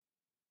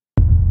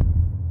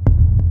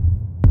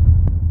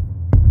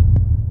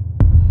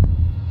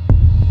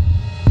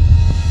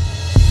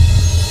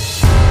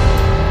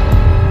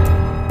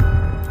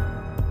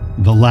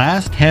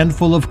Last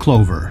Handful of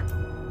Clover,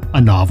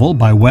 a novel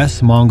by Wes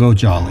Mongo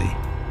Jolly,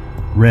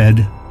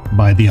 read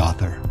by the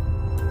author.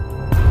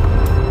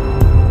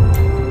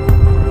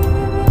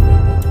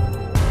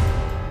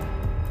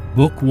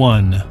 Book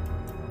 1,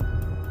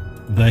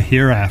 The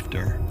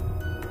Hereafter.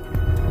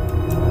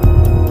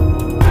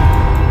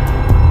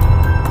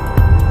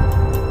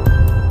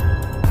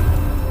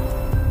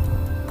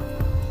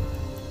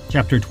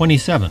 Chapter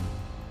 27,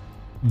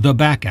 The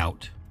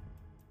Backout.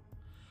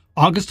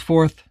 August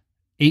 4th,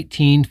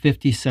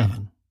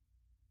 1857.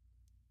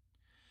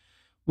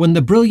 When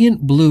the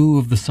brilliant blue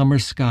of the summer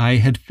sky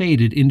had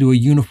faded into a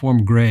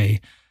uniform gray,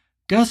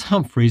 Gus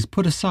Humphreys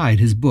put aside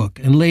his book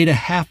and laid a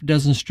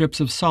half-dozen strips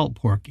of salt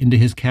pork into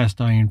his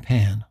cast-iron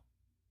pan.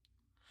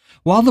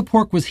 While the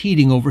pork was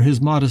heating over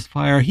his modest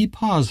fire, he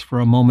paused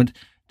for a moment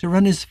to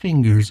run his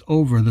fingers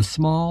over the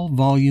small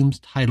volume's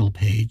title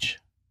page.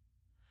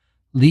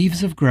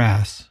 Leaves of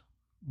Grass,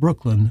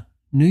 Brooklyn,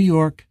 New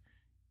York,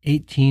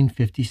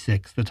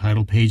 1856, the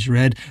title page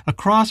read,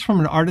 across from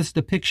an artist's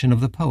depiction of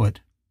the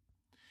poet.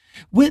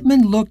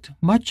 Whitman looked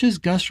much as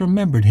Gus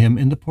remembered him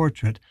in the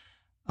portrait,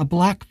 a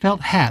black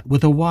felt hat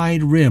with a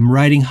wide rim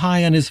riding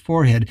high on his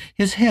forehead,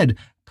 his head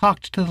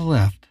cocked to the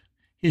left,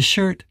 his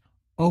shirt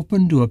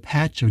open to a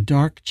patch of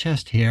dark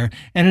chest hair,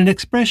 and an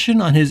expression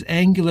on his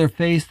angular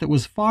face that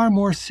was far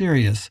more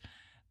serious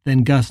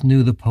than Gus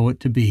knew the poet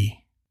to be.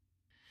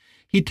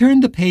 He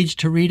turned the page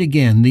to read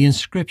again the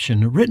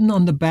inscription written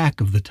on the back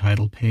of the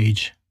title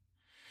page.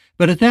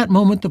 But at that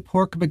moment the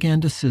pork began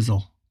to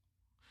sizzle.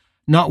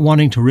 Not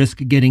wanting to risk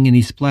getting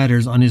any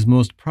splatters on his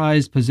most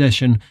prized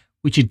possession,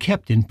 which he'd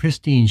kept in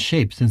pristine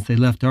shape since they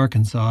left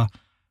Arkansas,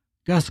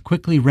 Gus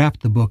quickly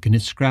wrapped the book in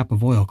its scrap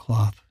of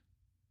oilcloth.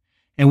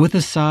 And with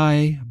a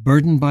sigh,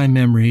 burdened by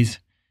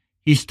memories,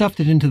 he stuffed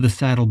it into the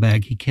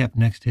saddlebag he kept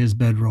next to his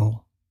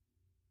bedroll.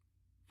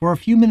 For a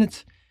few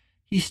minutes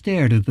he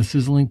stared at the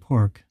sizzling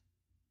pork,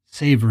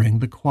 savoring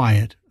the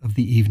quiet of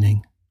the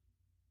evening.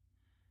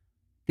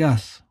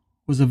 Gus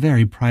was a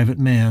very private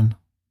man.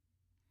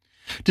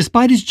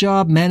 Despite his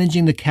job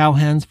managing the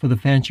cowhands for the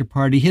Fancher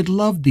party, he had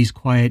loved these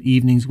quiet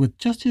evenings with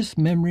just his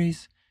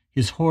memories,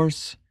 his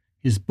horse,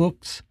 his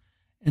books,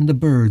 and the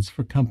birds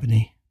for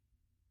company.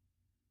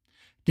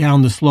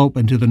 Down the slope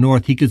and to the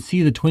north he could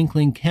see the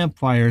twinkling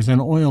campfires and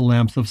oil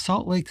lamps of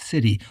Salt Lake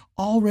City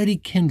already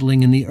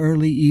kindling in the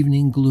early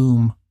evening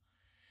gloom.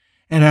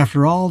 And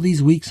after all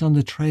these weeks on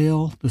the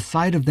trail, the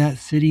sight of that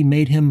city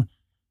made him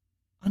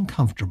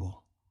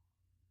uncomfortable.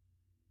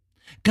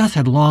 Gus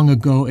had long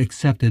ago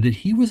accepted that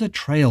he was a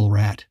trail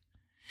rat.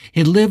 He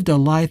had lived a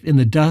life in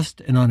the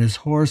dust and on his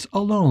horse,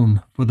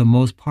 alone for the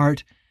most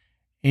part,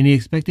 and he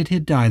expected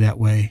he'd die that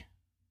way,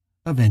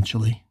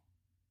 eventually.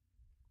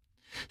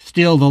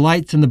 Still, the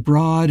lights in the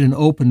broad and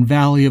open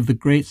valley of the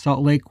Great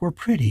Salt Lake were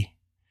pretty,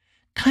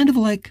 kind of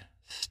like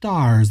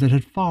stars that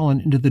had fallen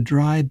into the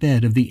dry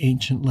bed of the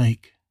ancient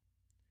lake.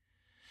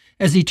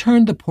 As he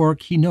turned the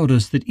pork, he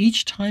noticed that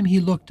each time he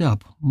looked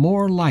up,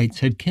 more lights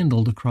had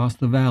kindled across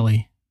the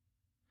valley.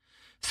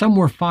 Some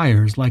were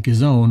fires like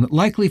his own,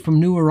 likely from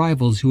new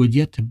arrivals who had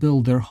yet to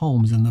build their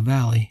homes in the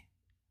valley.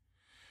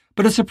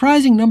 But a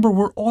surprising number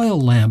were oil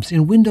lamps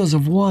in windows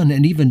of 1-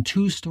 and even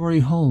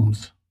 2-story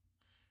homes.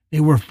 They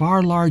were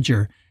far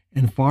larger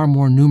and far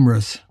more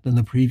numerous than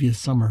the previous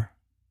summer.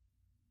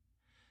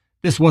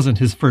 This wasn't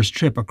his first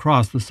trip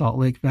across the Salt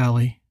Lake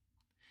Valley.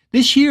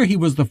 This year he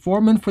was the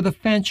foreman for the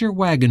Fancher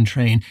wagon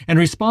train and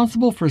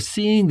responsible for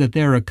seeing that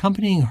their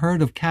accompanying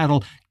herd of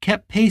cattle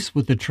kept pace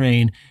with the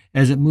train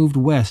as it moved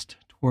west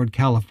toward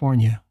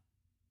California.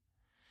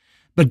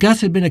 But Gus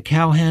had been a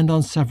cowhand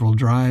on several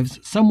drives,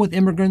 some with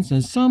immigrants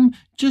and some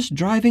just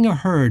driving a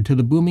herd to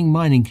the booming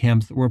mining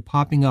camps that were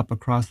popping up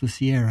across the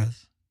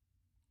Sierras.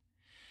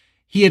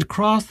 He had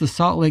crossed the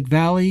Salt Lake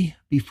Valley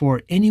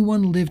before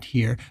anyone lived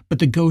here but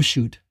the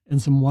Goshute and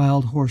some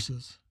wild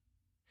horses.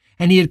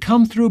 And he had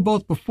come through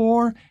both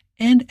before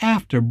and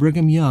after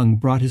Brigham Young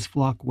brought his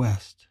flock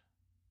west.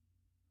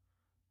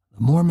 The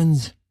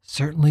Mormons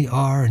certainly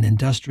are an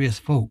industrious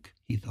folk,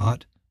 he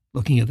thought,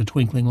 looking at the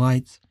twinkling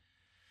lights.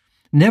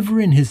 Never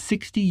in his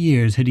 60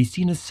 years had he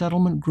seen a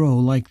settlement grow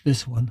like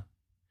this one.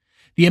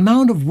 The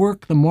amount of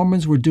work the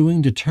Mormons were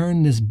doing to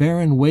turn this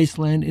barren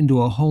wasteland into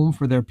a home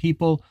for their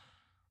people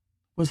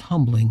was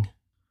humbling.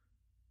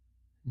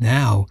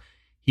 Now,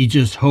 he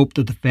just hoped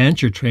that the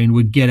Fancher train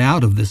would get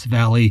out of this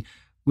valley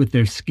with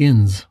their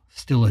skins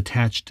still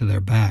attached to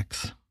their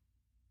backs.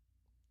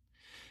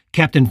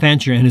 Captain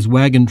Fancher and his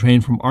wagon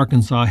train from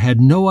Arkansas had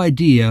no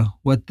idea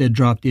what they'd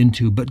dropped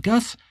into, but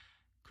Gus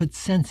could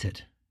sense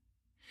it.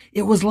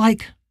 It was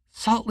like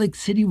Salt Lake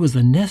City was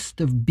a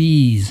nest of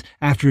bees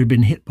after it had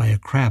been hit by a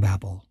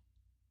crabapple.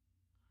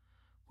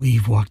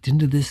 "We've walked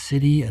into this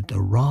city at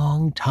the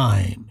wrong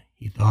time,"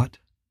 he thought.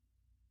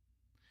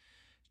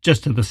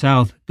 Just to the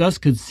south, Gus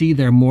could see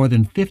their more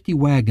than 50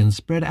 wagons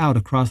spread out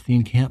across the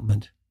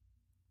encampment.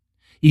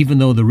 Even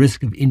though the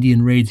risk of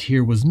Indian raids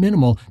here was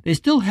minimal, they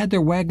still had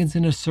their wagons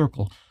in a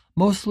circle,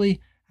 mostly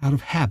out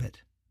of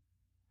habit.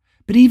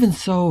 But even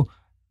so,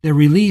 their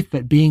relief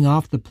at being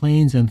off the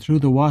plains and through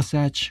the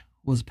Wasatch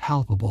was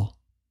palpable.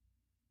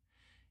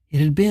 It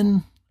had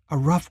been a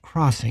rough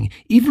crossing,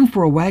 even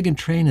for a wagon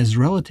train as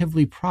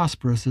relatively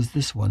prosperous as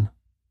this one.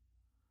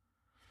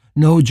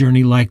 No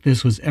journey like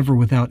this was ever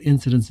without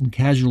incidents and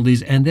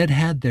casualties, and they'd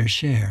had their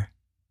share.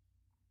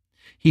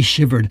 He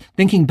shivered,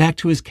 thinking back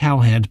to his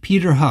cowhand,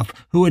 Peter Huff,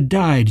 who had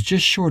died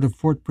just short of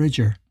Fort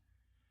Bridger.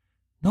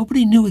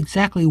 Nobody knew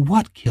exactly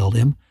what killed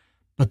him,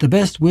 but the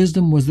best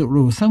wisdom was that it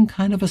was some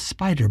kind of a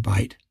spider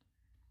bite.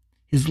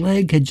 His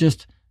leg had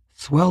just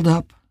swelled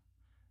up,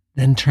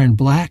 then turned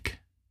black,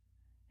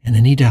 and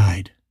then he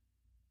died.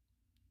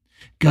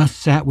 Gus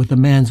sat with the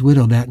man's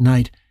widow that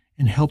night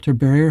and helped her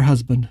bury her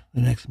husband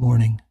the next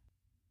morning.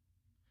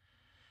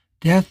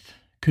 Death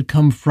could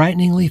come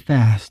frighteningly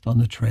fast on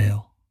the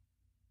trail.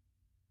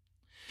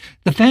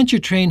 The Fancher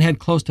train had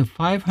close to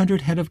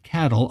 500 head of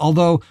cattle,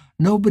 although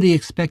nobody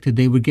expected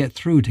they would get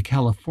through to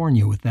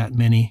California with that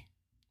many.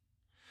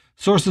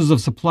 Sources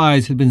of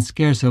supplies had been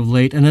scarce of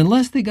late, and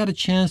unless they got a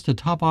chance to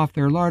top off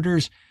their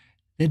larders,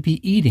 they'd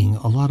be eating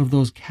a lot of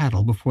those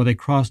cattle before they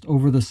crossed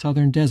over the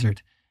southern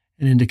desert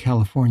and into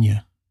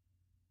California.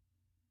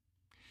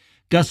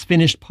 Gus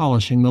finished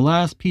polishing the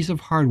last piece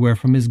of hardware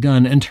from his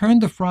gun and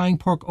turned the frying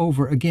pork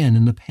over again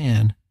in the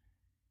pan.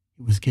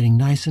 It was getting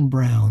nice and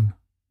brown.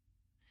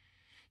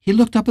 He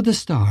looked up at the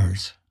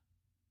stars.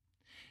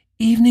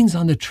 Evenings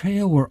on the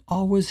trail were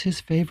always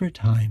his favorite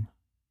time.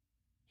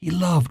 He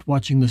loved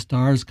watching the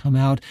stars come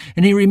out,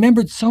 and he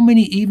remembered so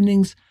many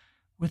evenings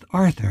with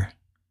Arthur,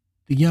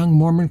 the young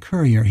Mormon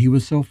courier he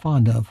was so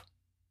fond of.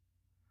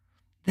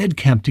 They'd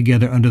camped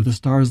together under the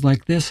stars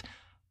like this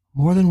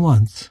more than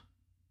once.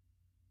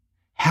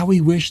 How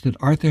he wished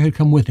that Arthur had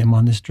come with him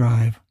on this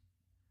drive.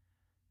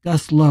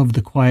 Gus loved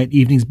the quiet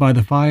evenings by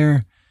the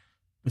fire,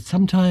 but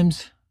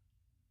sometimes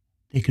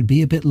they could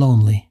be a bit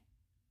lonely.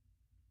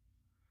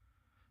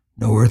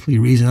 No earthly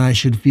reason I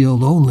should feel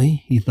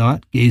lonely, he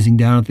thought, gazing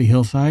down at the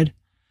hillside.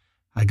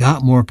 I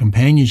got more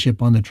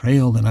companionship on the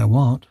trail than I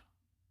want.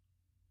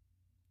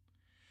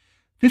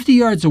 50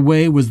 yards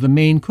away was the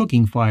main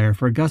cooking fire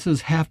for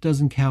Gus's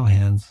half-dozen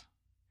cowhands.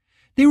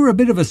 They were a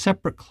bit of a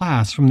separate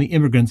class from the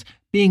immigrants,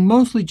 being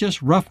mostly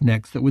just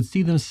roughnecks that would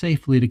see them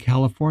safely to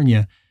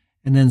California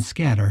and then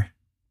scatter.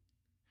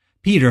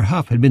 Peter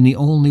Huff had been the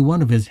only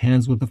one of his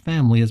hands with a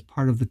family as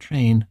part of the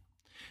train.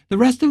 The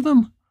rest of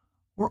them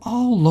were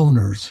all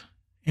loners,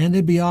 and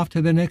they'd be off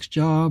to their next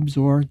jobs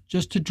or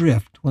just to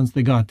drift once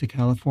they got to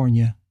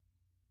California.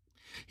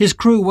 His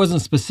crew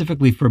wasn't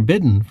specifically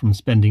forbidden from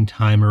spending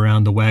time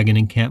around the wagon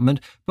encampment,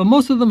 but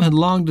most of them had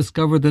long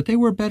discovered that they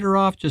were better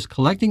off just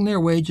collecting their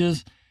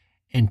wages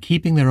and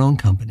keeping their own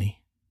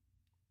company.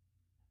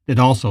 They'd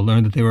also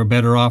learned that they were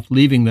better off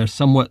leaving their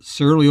somewhat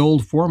surly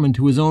old foreman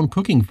to his own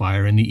cooking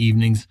fire in the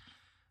evenings,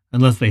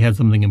 unless they had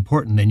something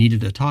important they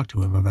needed to talk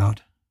to him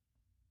about.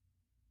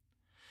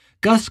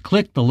 Gus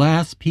clicked the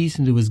last piece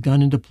into his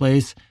gun into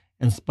place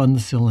and spun the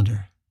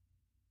cylinder.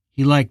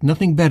 He liked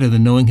nothing better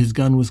than knowing his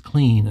gun was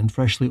clean and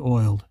freshly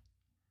oiled.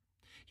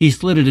 He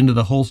slid it into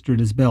the holster at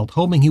his belt,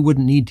 hoping he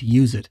wouldn't need to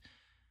use it.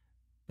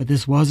 But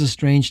this was a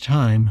strange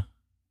time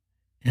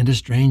and a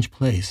strange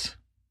place.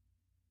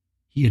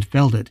 He had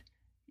felt it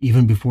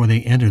even before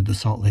they entered the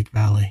Salt Lake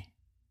Valley.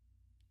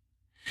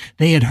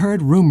 They had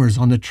heard rumors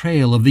on the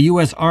trail of the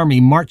U.S. Army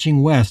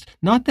marching west,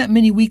 not that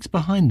many weeks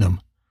behind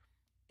them.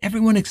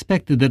 Everyone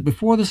expected that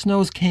before the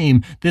snows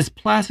came, this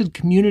placid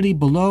community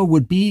below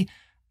would be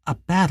a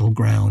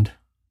battleground.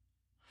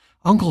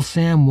 Uncle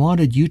Sam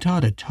wanted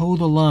Utah to toe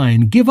the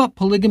line, give up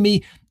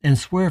polygamy, and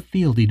swear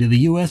fealty to the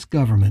U.S.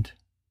 government.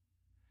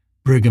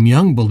 Brigham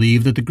Young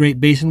believed that the Great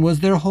Basin was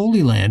their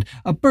holy land,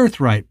 a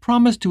birthright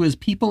promised to his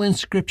people in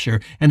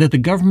Scripture, and that the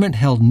government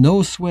held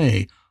no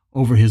sway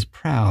over his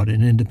proud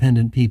and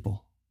independent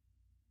people.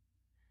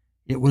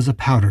 It was a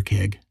powder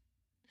keg,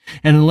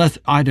 and unless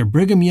either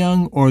Brigham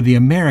Young or the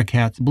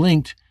Americats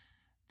blinked,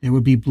 there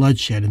would be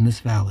bloodshed in this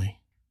valley.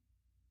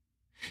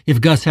 If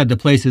Gus had to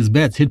place his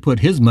bets, he'd put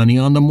his money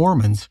on the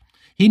Mormons.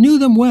 He knew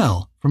them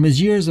well from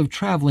his years of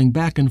traveling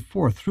back and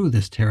forth through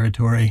this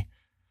territory.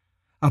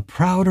 A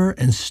prouder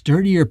and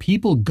sturdier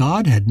people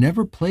God had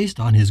never placed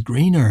on his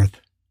green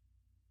earth.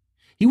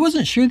 He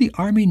wasn't sure the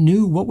army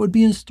knew what would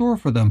be in store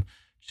for them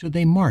should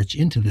they march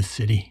into this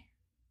city.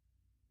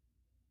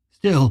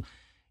 Still,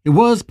 it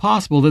was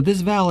possible that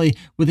this valley,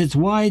 with its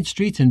wide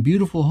streets and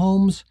beautiful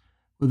homes,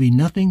 would be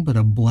nothing but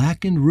a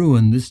blackened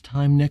ruin this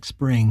time next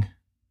spring.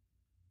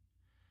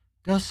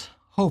 Gus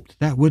hoped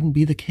that wouldn't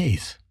be the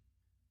case.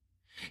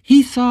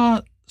 He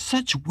saw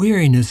such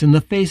weariness in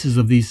the faces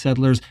of these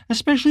settlers,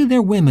 especially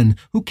their women,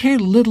 who cared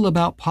little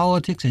about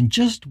politics and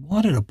just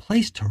wanted a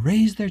place to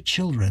raise their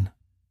children.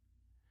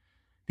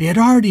 They had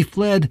already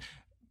fled,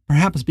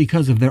 perhaps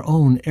because of their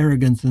own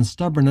arrogance and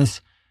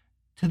stubbornness,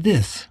 to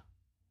this,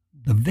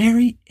 the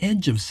very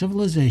edge of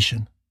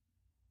civilization.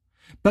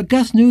 But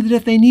Gus knew that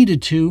if they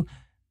needed to,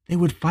 they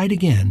would fight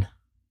again,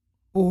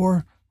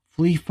 or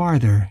flee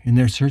farther in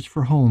their search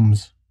for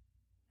homes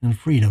and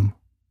freedom.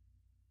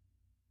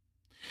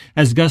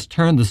 As Gus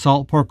turned the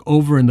salt pork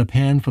over in the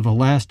pan for the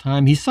last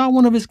time, he saw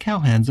one of his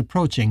cowhands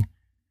approaching.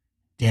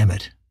 "Damn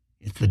it,"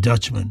 It's the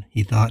Dutchman,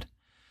 he thought.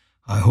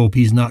 I hope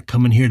he's not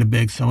coming here to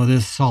beg some of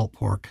this salt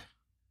pork.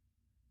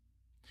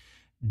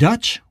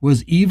 Dutch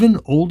was even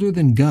older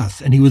than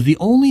Gus, and he was the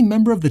only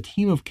member of the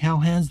team of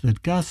cowhands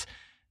that Gus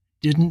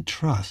didn't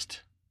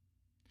trust.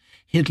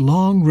 He had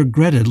long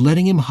regretted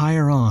letting him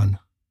hire on.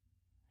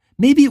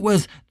 Maybe it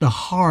was the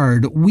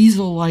hard,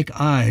 weasel-like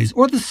eyes,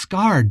 or the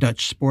scar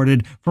Dutch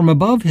sported from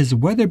above his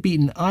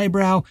weather-beaten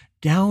eyebrow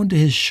down to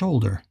his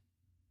shoulder.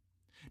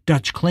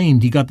 Dutch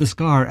claimed he got the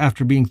scar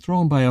after being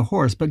thrown by a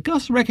horse, but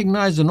Gus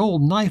recognized an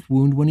old knife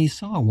wound when he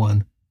saw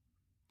one.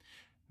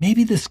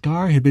 Maybe the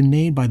scar had been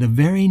made by the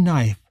very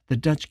knife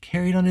that Dutch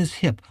carried on his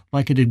hip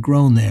like it had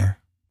grown there.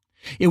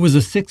 It was a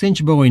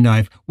 6-inch Bowie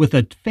knife with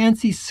a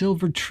fancy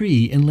silver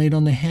tree inlaid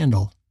on the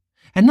handle,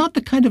 and not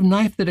the kind of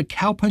knife that a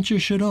cowpuncher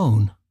should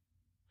own.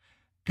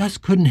 Gus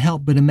couldn't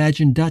help but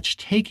imagine Dutch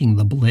taking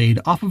the blade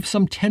off of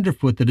some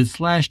tenderfoot that had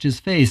slashed his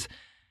face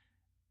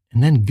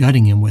and then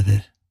gutting him with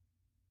it.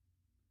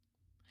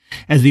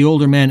 As the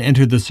older man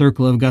entered the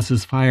circle of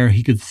Gus's fire,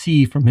 he could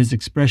see from his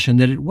expression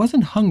that it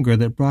wasn't hunger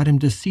that brought him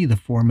to see the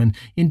foreman.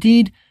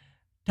 Indeed,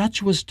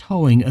 Dutch was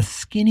towing a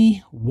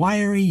skinny,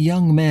 wiry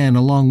young man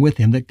along with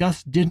him that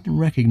Gus didn't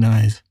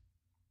recognize.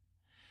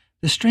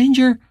 The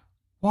stranger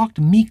walked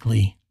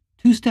meekly,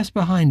 2 steps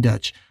behind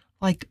Dutch,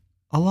 like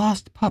a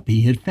lost puppy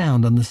he had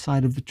found on the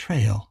side of the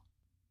trail.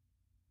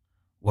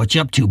 "What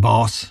you up to,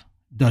 boss?"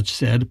 Dutch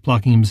said,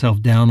 plucking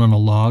himself down on a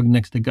log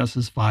next to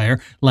Gus's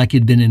fire like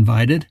he'd been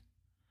invited.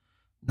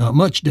 "Not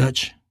much,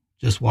 Dutch.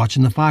 Just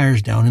watching the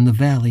fires down in the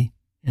valley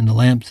and the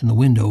lamps in the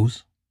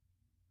windows."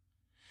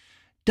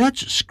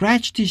 Dutch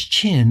scratched his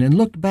chin and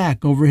looked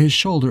back over his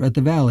shoulder at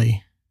the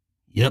valley.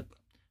 "Yep,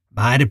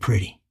 mighty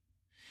pretty.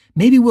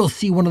 Maybe we'll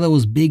see one of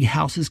those big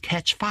houses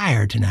catch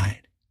fire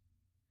tonight."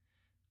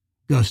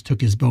 Gus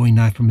took his Bowie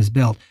knife from his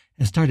belt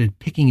and started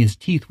picking his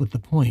teeth with the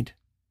point.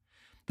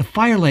 The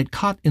firelight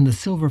caught in the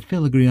silver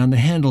filigree on the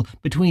handle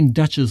between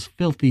Dutch's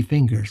filthy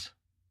fingers.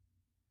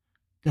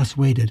 Gus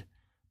waited,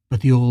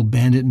 but the old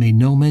bandit made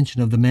no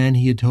mention of the man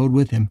he had towed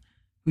with him,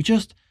 who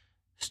just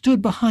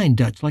stood behind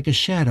Dutch like a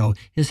shadow,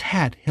 his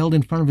hat held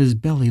in front of his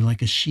belly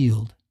like a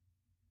shield.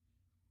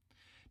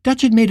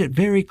 Dutch had made it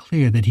very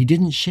clear that he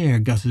didn't share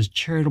Gus's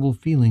charitable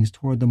feelings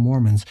toward the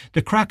Mormons.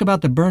 The crack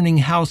about the burning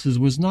houses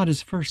was not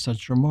his first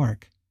such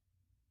remark.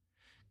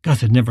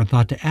 Gus had never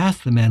thought to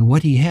ask the man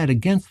what he had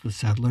against the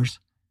settlers.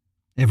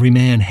 Every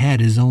man had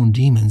his own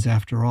demons,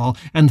 after all,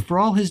 and for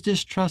all his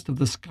distrust of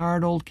the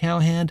scarred old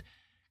cowhand,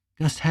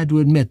 Gus had to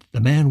admit that the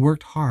man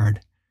worked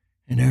hard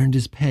and earned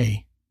his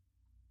pay.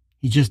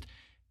 He just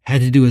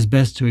had to do his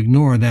best to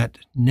ignore that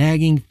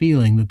nagging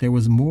feeling that there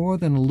was more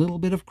than a little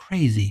bit of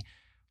crazy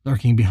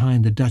lurking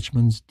behind the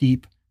Dutchman's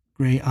deep,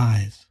 gray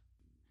eyes.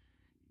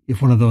 If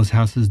one of those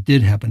houses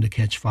did happen to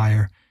catch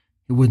fire,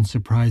 it wouldn't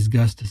surprise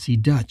Gus to see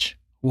Dutch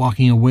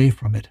walking away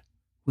from it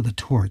with a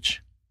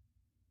torch.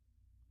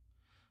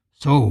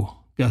 "So,"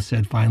 Gus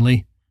said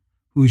finally,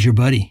 "who's your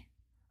buddy?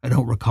 I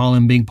don't recall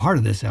him being part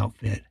of this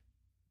outfit."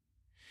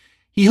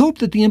 He hoped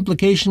that the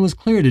implication was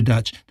clear to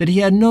Dutch, that he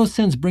had no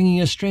sense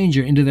bringing a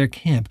stranger into their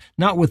camp,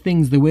 not with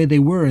things the way they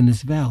were in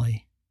this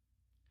valley.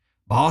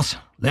 "Boss,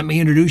 let me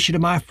introduce you to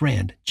my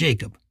friend,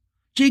 Jacob.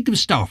 Jacob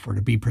Stauffer,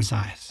 to be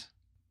precise."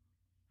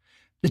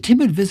 The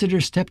timid visitor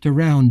stepped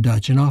around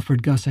Dutch and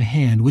offered Gus a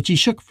hand, which he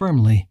shook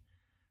firmly.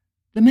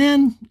 The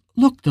man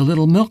looked a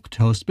little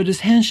milquetoast, but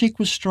his handshake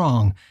was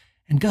strong,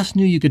 and Gus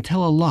knew you could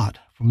tell a lot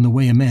from the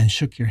way a man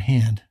shook your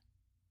hand.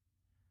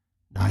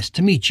 "Nice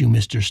to meet you,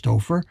 Mr.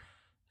 Stauffer.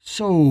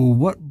 So,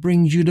 what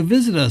brings you to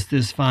visit us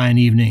this fine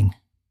evening?"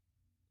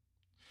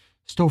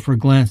 Stauffer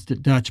glanced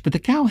at Dutch, but the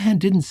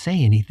cowhand didn't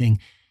say anything.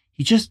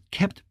 He just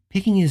kept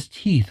picking his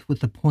teeth with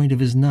the point of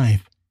his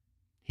knife.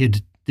 He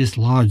had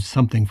dislodged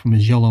something from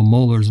his yellow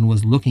molars and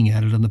was looking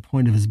at it on the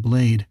point of his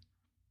blade.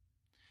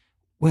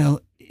 "Well,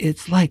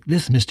 it's like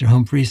this, Mr.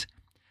 Humphreys.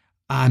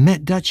 I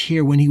met Dutch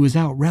here when he was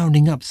out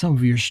rounding up some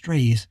of your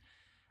strays.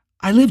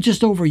 I live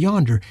just over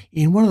yonder,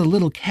 in one of the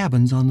little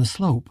cabins on the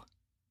slope."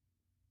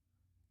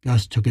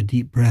 Gus took a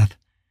deep breath.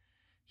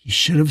 He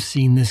should have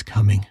seen this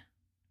coming.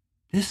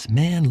 This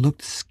man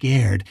looked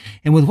scared,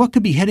 and with what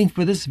could be heading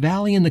for this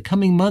valley in the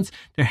coming months,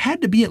 there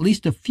had to be at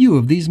least a few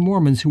of these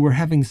Mormons who were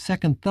having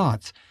second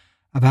thoughts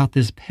about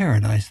this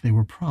paradise they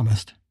were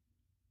promised.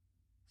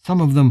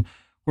 Some of them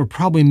were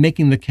probably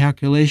making the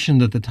calculation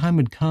that the time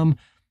had come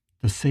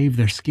to save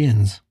their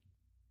skins.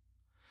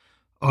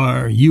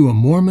 "Are you a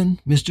Mormon,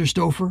 Mr.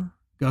 Stauffer?"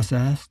 Gus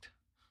asked.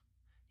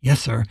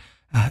 "Yes, sir.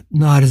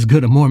 Not as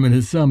good a Mormon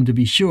as some, to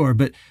be sure,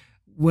 but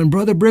when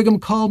Brother Brigham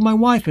called my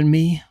wife and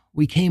me,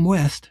 we came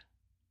west."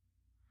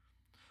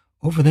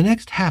 Over the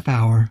next half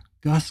hour,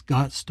 Gus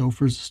got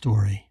Stauffer's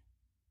story.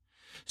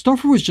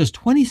 Stauffer was just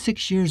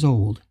 26 years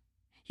old.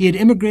 He had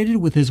immigrated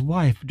with his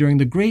wife during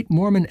the great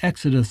Mormon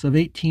exodus of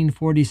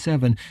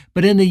 1847,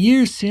 but in the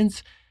years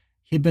since,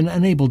 he had been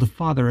unable to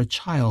father a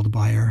child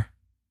by her.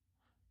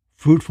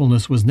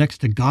 Fruitfulness was next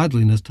to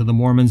godliness to the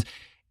Mormons,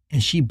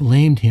 and she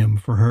blamed him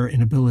for her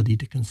inability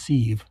to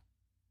conceive.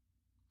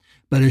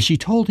 But as she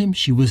told him,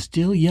 she was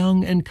still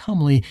young and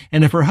comely,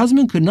 and if her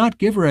husband could not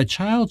give her a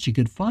child, she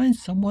could find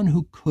someone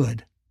who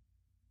could.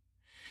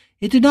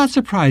 It did not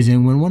surprise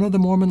him when one of the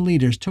Mormon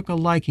leaders took a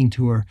liking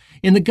to her.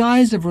 In the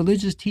guise of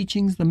religious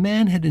teachings, the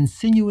man had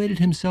insinuated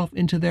himself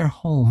into their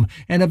home,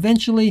 and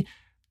eventually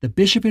the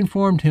bishop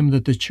informed him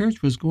that the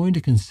church was going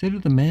to consider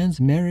the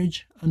man's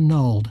marriage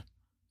annulled,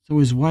 so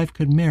his wife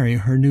could marry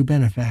her new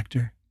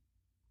benefactor.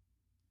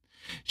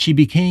 She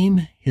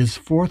became his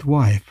fourth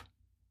wife,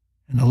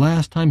 and the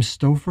last time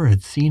Stouffer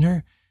had seen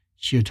her,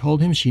 she had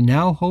told him she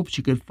now hoped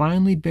she could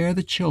finally bear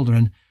the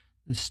children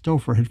that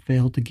Stouffer had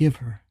failed to give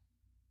her.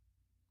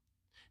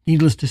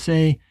 Needless to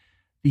say,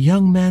 the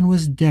young man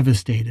was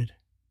devastated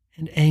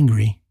and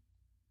angry.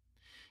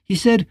 He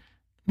said,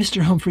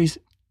 "Mr. Humphreys,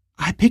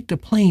 I picked a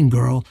plain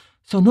girl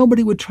so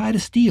nobody would try to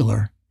steal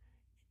her,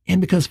 and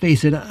because,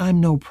 face it,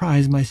 I'm no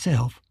prize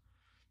myself.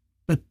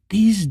 But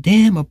these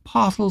damn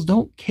apostles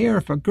don't care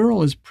if a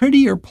girl is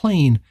pretty or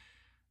plain.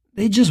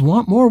 They just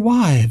want more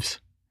wives.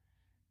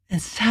 And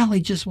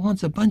Sally just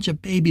wants a bunch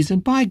of babies,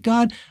 and by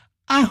God,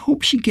 I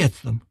hope she gets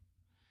them.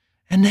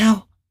 And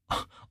now,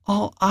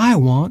 all I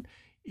want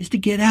is to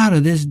get out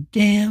of this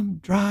damn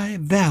dry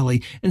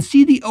valley and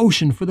see the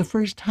ocean for the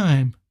first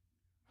time.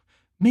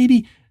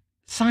 Maybe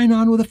sign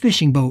on with a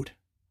fishing boat.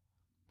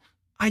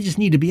 I just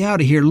need to be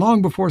out of here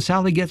long before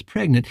Sally gets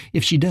pregnant,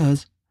 if she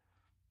does.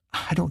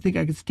 I don't think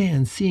I could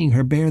stand seeing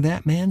her bear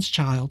that man's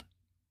child.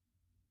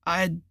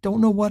 I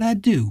don't know what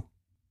I'd do."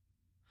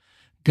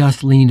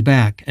 Gus leaned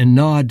back and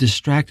gnawed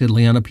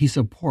distractedly on a piece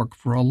of pork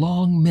for a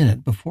long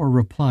minute before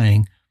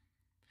replying.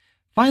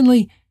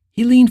 Finally,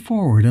 he leaned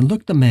forward and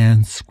looked the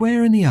man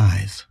square in the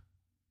eyes.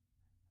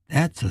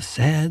 "That's a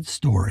sad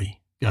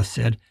story," Gus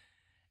said,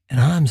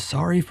 "and I'm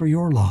sorry for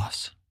your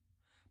loss.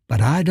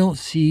 But I don't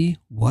see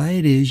why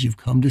it is you've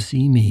come to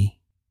see me."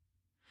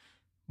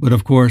 But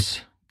of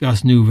course,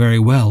 Gus knew very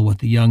well what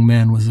the young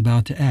man was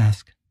about to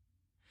ask.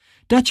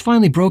 Dutch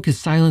finally broke his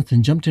silence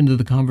and jumped into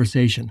the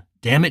conversation.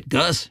 "Damn it,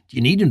 Gus, do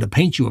you need him to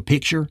paint you a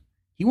picture?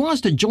 He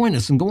wants to join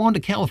us and go on to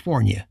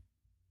California."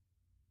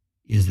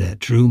 "Is that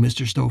true,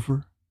 Mr.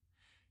 Stouffer?"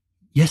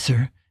 "Yes,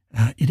 sir,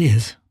 it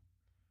is."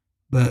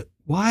 "But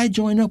why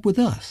join up with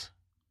us?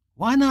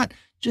 Why not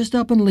just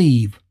up and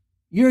leave?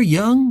 You're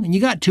young and you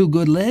got 2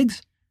 good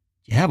legs.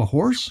 Do you have a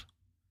horse?"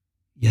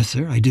 "Yes,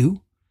 sir, I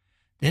do."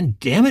 "Then,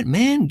 damn it,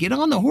 man, get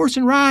on the horse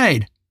and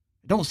ride.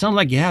 It don't sound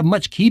like you have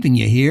much keeping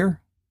you here."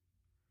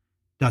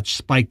 Dutch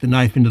spiked the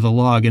knife into the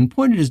log and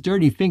pointed his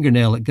dirty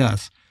fingernail at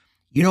Gus.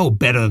 "You know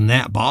better than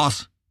that,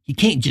 boss. You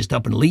can't just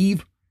up and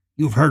leave.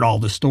 You've heard all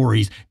the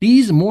stories.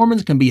 These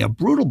Mormons can be a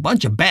brutal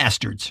bunch of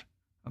bastards.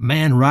 A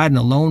man riding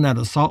alone out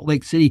of Salt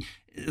Lake City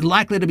is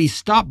likely to be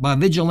stopped by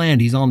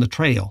vigilantes on the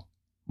trail.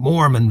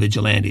 Mormon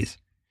vigilantes.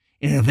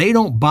 And if they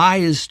don't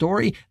buy his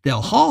story,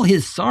 they'll haul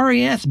his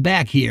sorry ass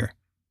back here.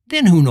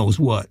 Then who knows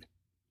what?"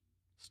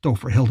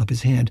 Stouffer held up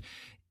his hand.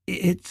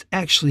 "It's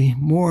actually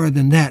more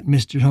than that,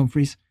 Mr.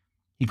 Humphreys."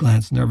 He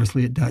glanced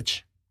nervously at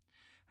Dutch.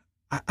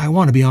 I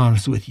want to be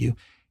honest with you,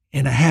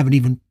 and I haven't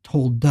even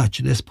told Dutch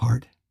this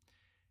part.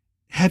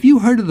 Have you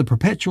heard of the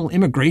Perpetual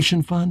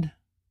Immigration Fund?"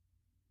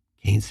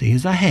 "Can't say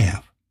as I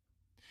have."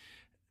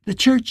 "The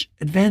church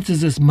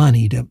advances us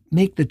money to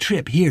make the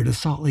trip here to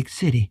Salt Lake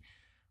City.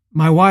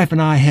 My wife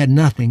and I had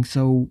nothing,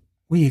 so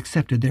we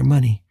accepted their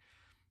money.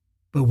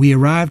 But we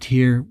arrived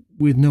here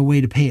with no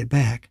way to pay it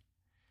back.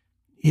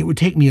 It would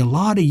take me a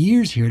lot of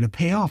years here to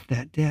pay off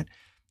that debt,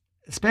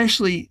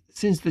 especially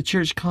since the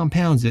church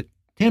compounds it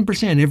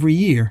 10% every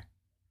year."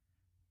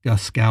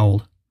 Gus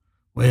scowled.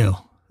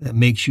 "Well, that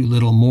makes you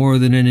little more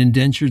than an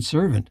indentured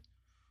servant.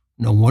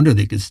 No wonder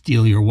they could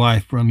steal your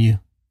wife from you."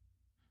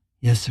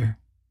 "Yes, sir."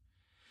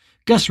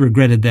 Gus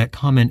regretted that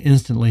comment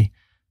instantly.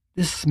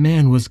 This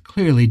man was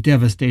clearly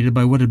devastated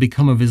by what had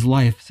become of his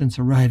life since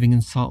arriving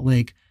in Salt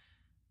Lake.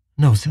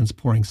 No sense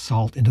pouring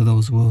salt into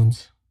those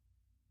wounds.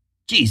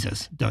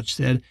 "Jesus," Dutch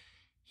said.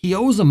 "He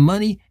owes them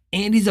money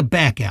and he's a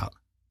backout.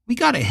 We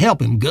got to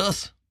help him,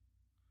 Gus."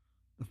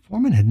 The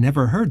foreman had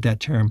never heard that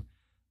term.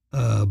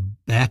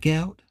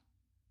 Backout?"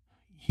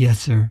 "Yes,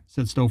 sir,"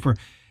 said Stouffer.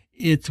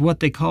 "It's what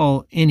they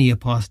call any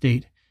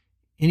apostate.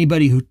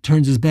 Anybody who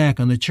turns his back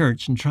on the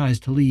church and tries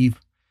to leave.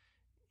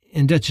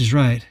 And Dutch is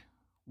right.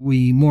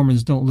 We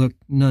Mormons don't look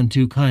none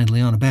too kindly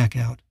on a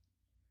backout."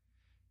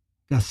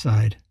 Gus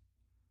sighed.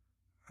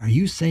 "Are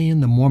you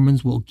saying the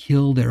Mormons will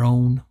kill their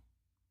own?"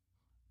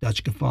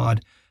 Dutch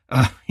guffawed.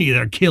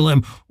 "Either kill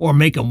him or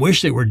make him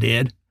wish they were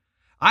dead.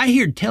 I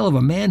heard tell of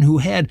a man who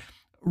had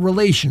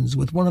relations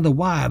with one of the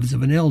wives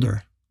of an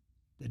elder.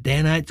 The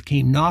Danites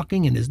came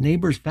knocking, and his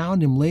neighbors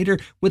found him later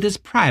with his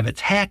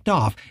privates hacked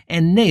off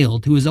and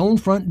nailed to his own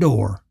front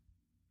door."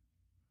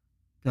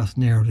 Gus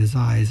narrowed his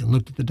eyes and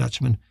looked at the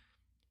Dutchman.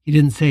 He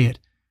didn't say it,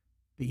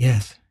 but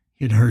yes,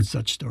 he had heard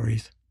such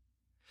stories.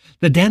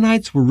 The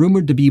Danites were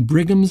rumored to be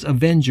Brigham's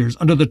avengers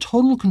under the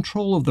total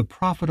control of the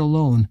prophet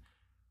alone.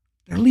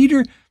 Their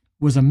leader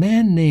was a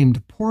man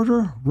named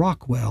Porter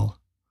Rockwell,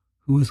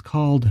 who was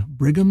called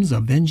Brigham's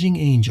avenging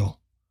angel.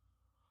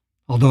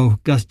 Although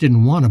Gus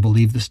didn't want to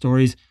believe the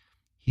stories,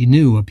 he He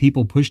knew a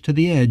people pushed to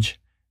the edge,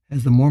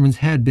 as the Mormons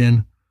had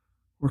been,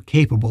 were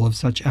capable of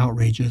such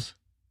outrages.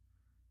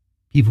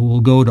 People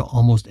will go to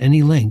almost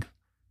any length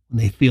when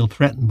they feel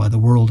threatened by the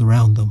world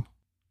around them.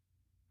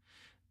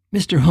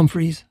 "Mr.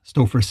 Humphreys,"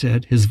 Stouffer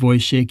said, his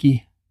voice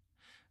shaky,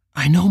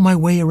 "I know my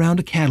way around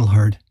a cattle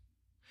herd.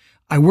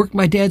 I worked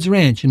my dad's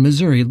ranch in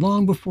Missouri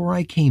long before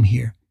I came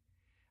here.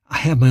 I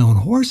have my own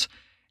horse,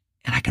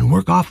 and I can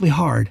work awfully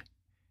hard.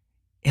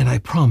 And I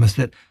promise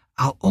that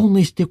I'll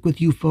only stick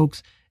with you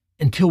folks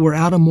until we're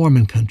out of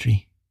Mormon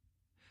country.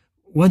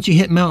 Once you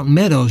hit Mountain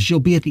Meadows, you'll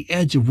be at the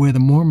edge of where the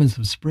Mormons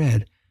have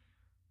spread.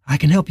 I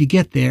can help you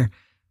get there.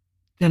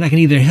 Then I can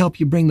either help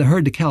you bring the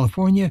herd to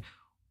California,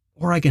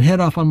 or I can head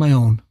off on my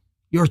own.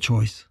 Your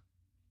choice."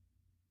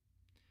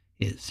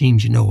 "It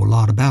seems you know a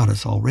lot about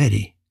us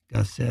already,"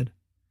 Gus said.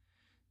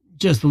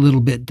 "Just a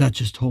little bit Dutch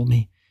has told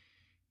me.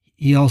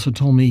 He also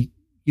told me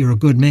you're a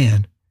good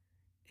man,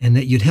 and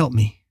that you'd help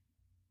me.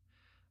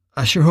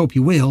 I sure hope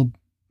you will,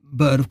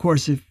 but of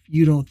course if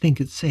you don't think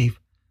it's safe,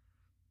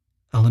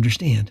 I'll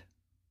understand."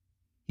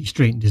 He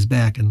straightened his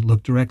back and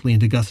looked directly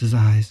into Gus's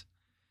eyes.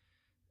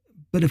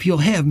 "But if you'll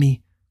have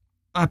me,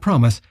 I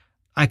promise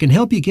I can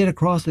help you get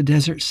across the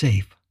desert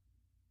safe.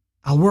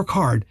 I'll work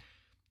hard.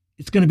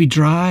 It's going to be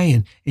dry,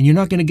 and you're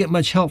not going to get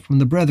much help from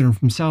the brethren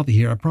from south of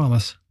here, I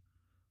promise.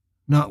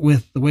 Not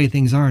with the way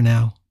things are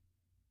now.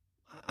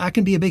 I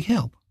can be a big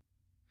help."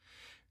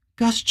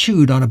 Gus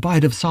chewed on a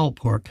bite of salt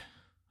pork.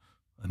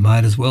 "I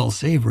might as well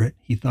savor it,"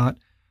 he thought.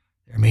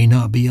 "There may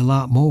not be a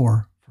lot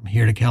more from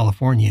here to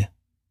California."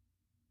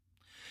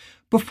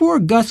 Before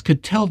Gus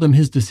could tell them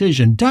his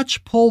decision,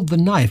 Dutch pulled the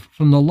knife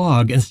from the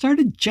log and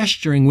started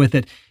gesturing with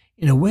it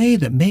in a way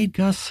that made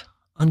Gus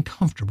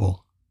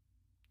uncomfortable.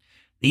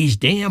 "These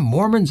damn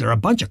Mormons are a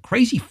bunch of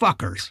crazy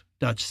fuckers,"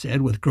 Dutch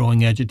said with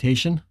growing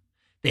agitation.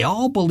 "They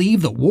all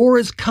believe that war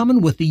is coming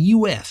with the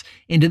U.S.,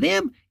 and to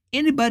them,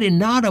 anybody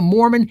not a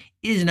Mormon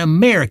is an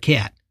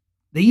Americat.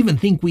 They even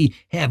think we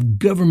have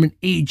government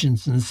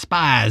agents and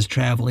spies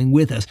traveling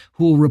with us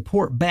who will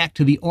report back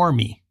to the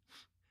Army.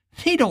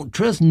 They don't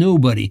trust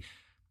nobody.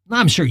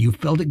 I'm sure you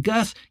felt it,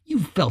 Gus. You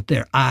felt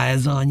their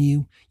eyes on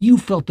you. You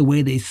felt the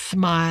way they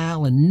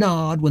smile and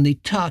nod when they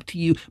talk to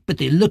you, but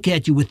they look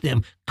at you with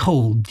them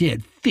cold,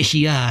 dead,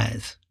 fishy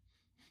eyes.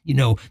 You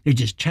know, they're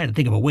just trying to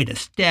think of a way to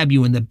stab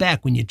you in the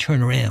back when you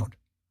turn around.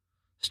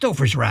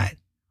 Stouffer's right.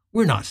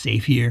 We're not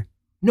safe here.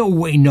 No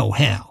way, no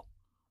how.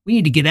 We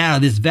need to get out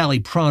of this valley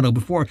pronto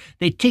before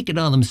they take it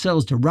on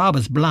themselves to rob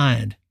us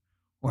blind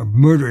or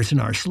murder us in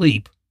our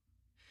sleep."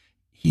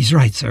 "He's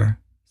right, sir,"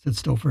 said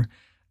Stouffer.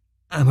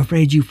 "I'm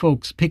afraid you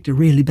folks picked a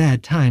really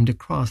bad time to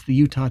cross the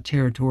Utah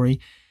Territory,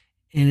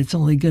 and it's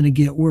only going to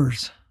get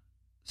worse.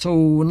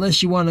 So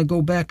unless you want to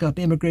go back up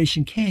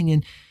Immigration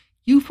Canyon,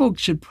 you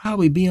folks should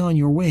probably be on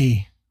your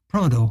way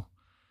pronto.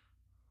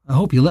 I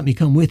hope you'll let me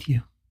come with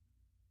you."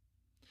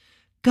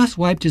 Gus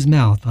wiped his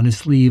mouth on his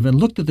sleeve and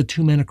looked at the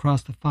two men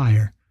across the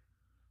fire.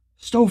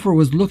 Stouffer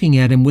was looking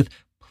at him with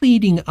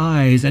pleading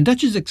eyes, and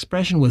Dutch's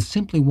expression was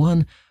simply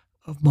one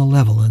of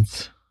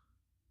malevolence.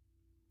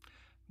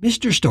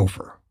 "Mr.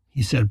 Stouffer,"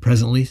 he said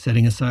presently,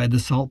 setting aside the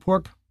salt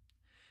pork,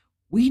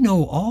 "we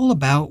know all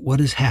about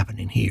what is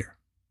happening here.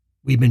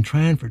 We've been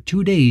trying for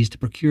 2 days to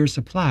procure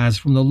supplies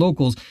from the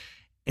locals,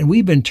 and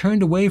we've been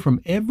turned away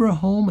from every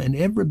home and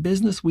every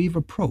business we've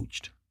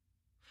approached.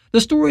 The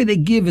story they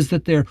give is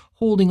that they're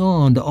holding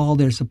on to all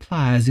their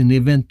supplies in the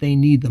event they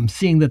need them,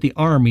 seeing that the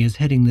army is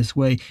heading this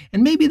way,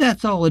 and maybe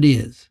that's all it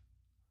is.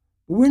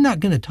 But we're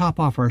not going to top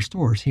off our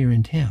stores here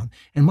in town,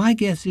 and my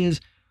guess is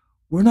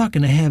we're not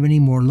going to have any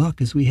more luck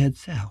as we head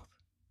south.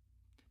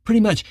 Pretty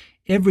much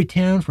every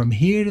town from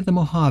here to the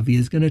Mojave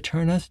is going to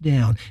turn us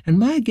down, and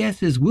my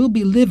guess is we'll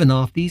be living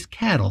off these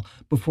cattle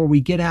before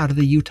we get out of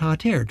the Utah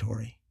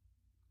Territory."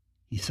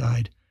 He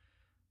sighed.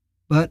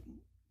 "But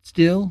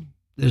still,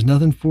 there's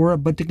nothing for it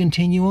but to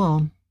continue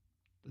on.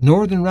 The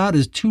northern route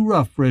is too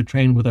rough for a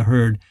train with a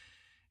herd,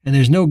 and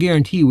there's no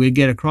guarantee we'd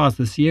get across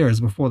the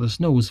Sierras before the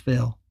snows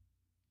fell.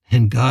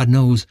 And God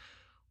knows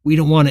we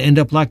don't want to end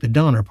up like the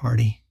Donner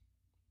Party.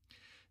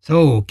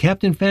 So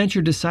Captain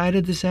Fancher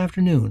decided this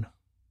afternoon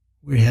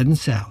we're heading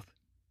south,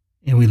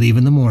 and we leave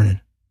in the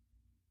morning.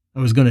 I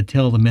was going to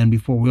tell the men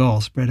before we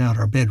all spread out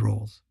our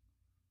bedrolls."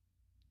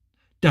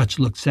 Dutch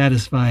looked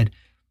satisfied,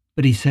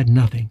 but he said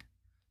nothing.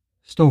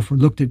 Stouffer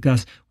looked at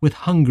Gus with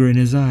hunger in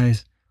his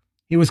eyes.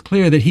 It was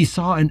clear that he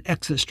saw an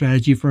exit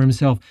strategy for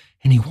himself,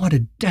 and he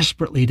wanted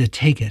desperately to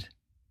take it.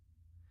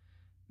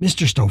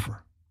 "Mr. Stouffer,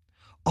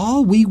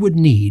 all we would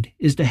need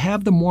is to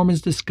have the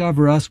Mormons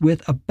discover us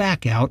with a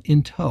Backout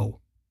in tow.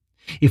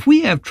 If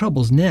we have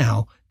troubles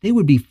now, they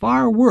would be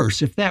far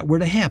worse if that were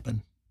to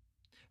happen.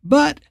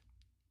 But,"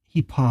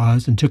 he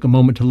paused and took a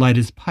moment to light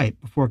his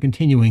pipe before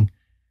continuing,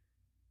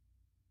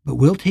 "but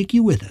we'll take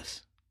you with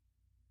us."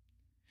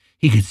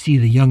 He could see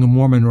the young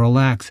Mormon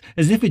relax,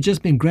 as if he'd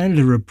just been granted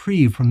a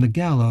reprieve from the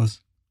gallows.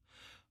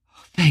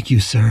 "Thank you,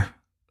 sir.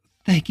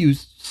 Thank you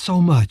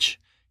so much,"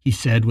 he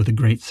said with a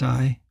great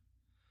sigh.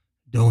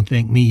 "Don't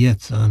thank me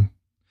yet, son.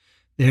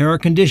 There are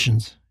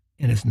conditions,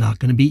 and it's not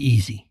going to be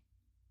easy.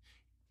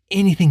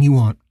 anything you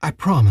want, I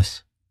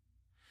promise.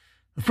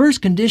 The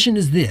first condition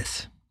is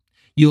this.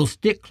 You'll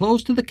stick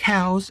close to the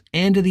cows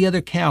and to the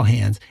other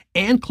cowhands,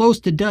 and close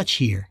to Dutch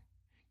here.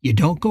 You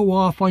don't go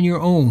off on your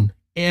own,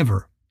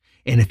 ever.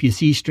 And if you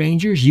see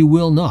strangers, you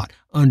will not,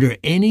 under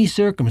any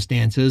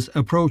circumstances,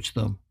 approach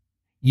them.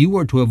 You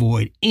are to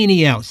avoid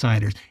any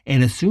outsiders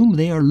and assume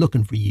they are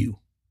looking for you.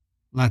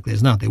 Likely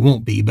as not they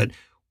won't be, but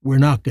we're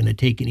not going to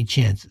take any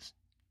chances.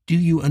 Do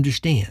you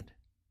understand?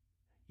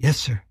 Yes,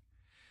 sir.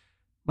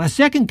 My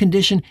second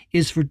condition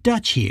is for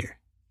Dutch here.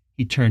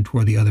 He turned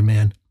toward the other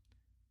man.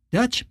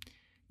 Dutch,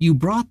 you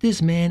brought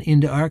this man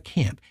into our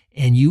camp,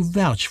 and you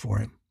vouched for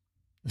him.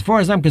 As far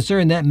as I'm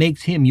concerned, that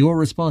makes him your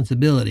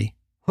responsibility.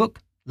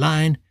 Hook,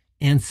 line,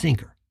 and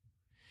sinker.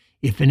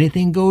 If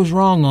anything goes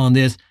wrong on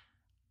this,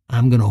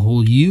 I'm going to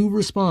hold you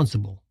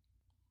responsible.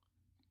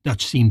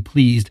 Dutch seemed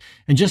pleased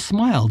and just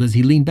smiled as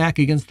he leaned back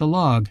against the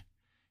log.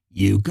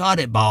 You got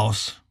it,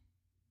 boss.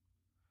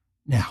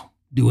 Now,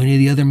 do any of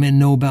the other men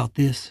know about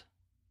this?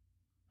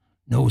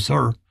 No,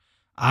 sir.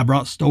 I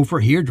brought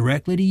Stouffer here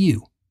directly to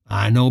you.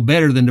 I know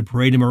better than to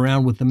parade him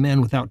around with the men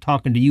without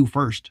talking to you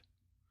first.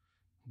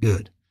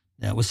 Good.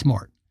 That was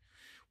smart.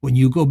 When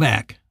you go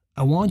back,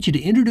 I want you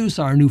to introduce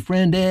our new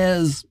friend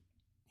as...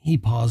 He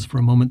paused for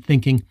a moment,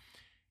 thinking.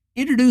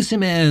 Introduce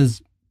him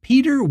as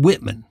Peter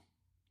Whitman.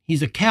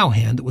 He's a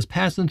cowhand that was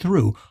passing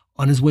through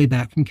on his way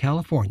back from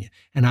California,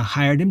 and I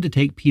hired him to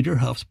take Peter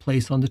Huff's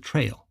place on the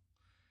trail.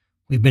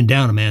 We've been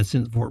down a man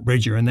since Fort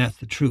Bridger, and that's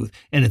the truth,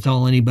 and it's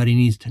all anybody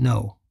needs to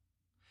know.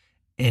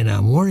 And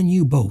I'm warning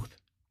you both.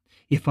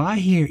 If I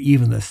hear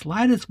even the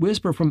slightest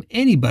whisper from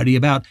anybody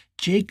about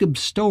Jacob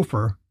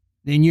Stouffer,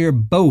 then you're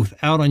both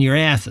out on your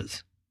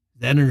asses.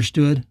 Is that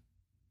understood?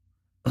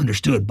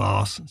 Understood,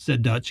 boss,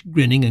 said Dutch,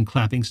 grinning and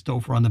clapping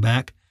Stouffer on the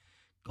back.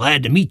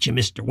 Glad to meet you,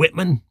 Mr.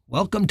 Whitman.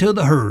 Welcome to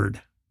the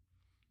herd.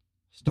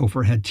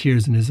 Stouffer had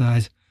tears in his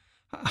eyes.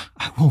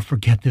 I won't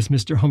forget this,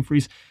 Mr.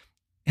 Humphreys,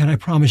 and I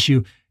promise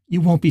you, you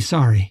won't be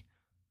sorry.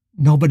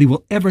 Nobody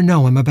will ever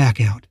know I'm a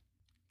backout.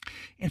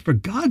 And for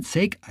God's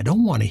sake, I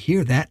don't want to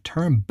hear that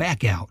term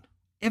backout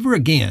ever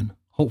again,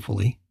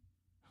 hopefully.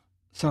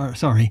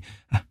 Sorry.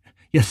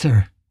 Yes,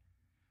 sir.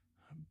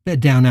 Bed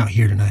down out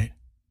here tonight.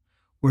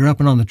 We're up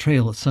and on the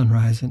trail at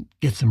sunrise, and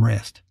get some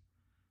rest.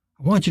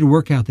 I want you to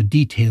work out the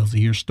details of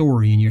your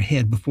story in your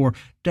head before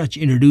Dutch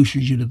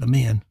introduces you to the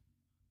men.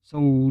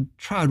 So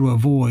try to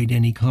avoid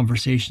any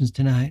conversations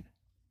tonight.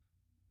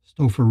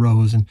 Stouffer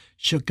rose and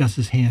shook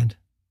Gus's hand.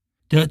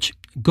 Dutch,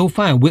 go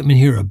find Whitman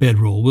here a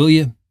bedroll, will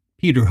you?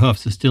 Peter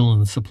Huff's is still in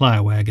the supply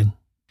wagon.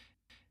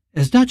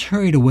 As Dutch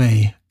hurried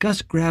away,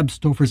 Gus grabbed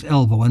Stouffer's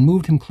elbow and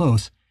moved him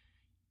close.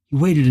 He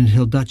waited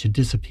until Dutch had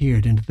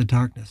disappeared into the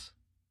darkness.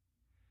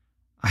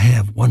 I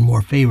have one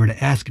more favor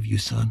to ask of you,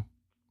 son.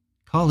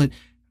 Call it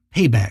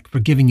payback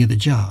for giving you the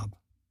job.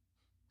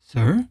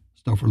 Sir?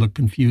 Stouffer looked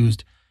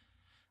confused.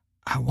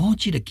 I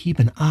want you to keep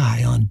an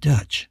eye on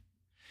Dutch.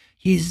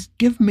 He's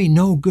given me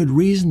no good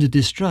reason to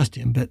distrust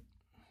him, but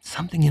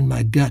something in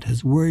my gut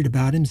has worried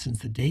about him since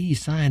the day he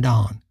signed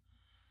on.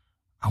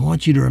 I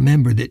want you to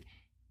remember that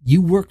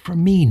you work for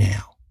me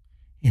now,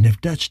 and if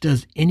Dutch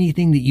does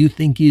anything that you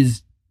think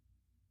is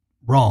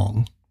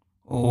wrong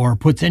or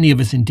puts any of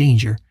us in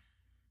danger,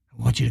 I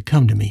want you to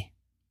come to me.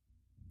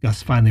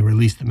 Gus finally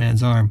released the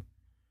man's arm.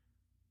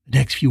 The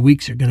next few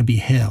weeks are going to be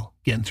hell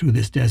getting through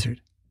this desert.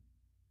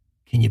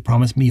 Can you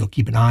promise me you'll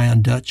keep an eye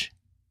on Dutch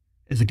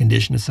as a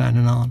condition of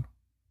signing on?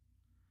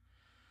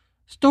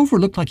 Stouffer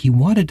looked like he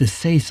wanted to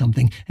say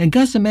something, and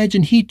Gus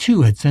imagined he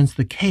too had sensed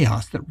the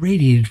chaos that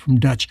radiated from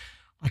Dutch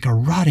like a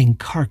rotting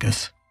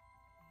carcass.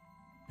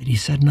 But he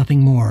said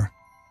nothing more.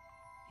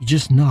 He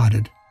just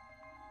nodded,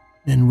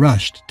 then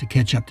rushed to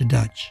catch up to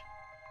Dutch.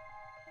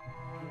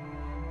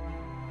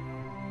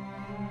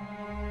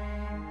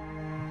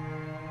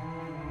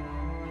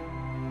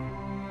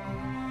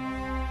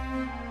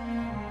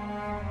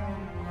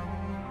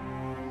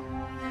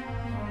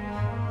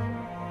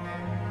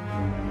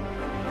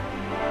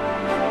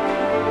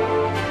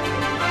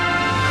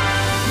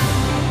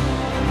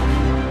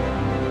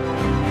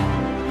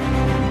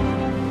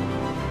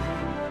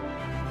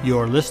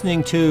 You're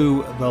listening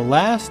to The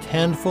Last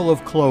Handful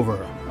of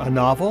Clover, a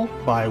novel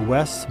by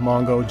Wes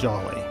Mongo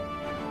Jolly.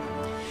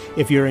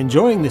 If you're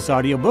enjoying this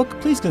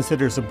audiobook, please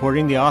consider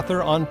supporting the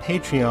author on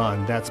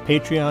Patreon. That's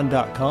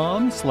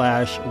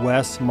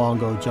patreon.com/Wes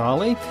Mongo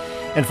Jolly.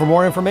 And for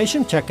more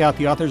information, check out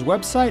the author's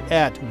website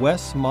at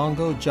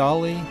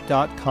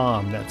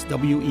wesmongojolly.com. That's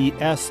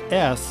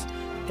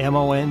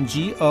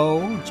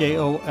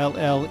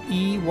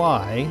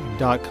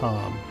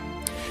WESSMONGOJOLLEY.com.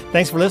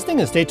 Thanks for listening,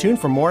 and stay tuned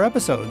for more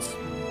episodes.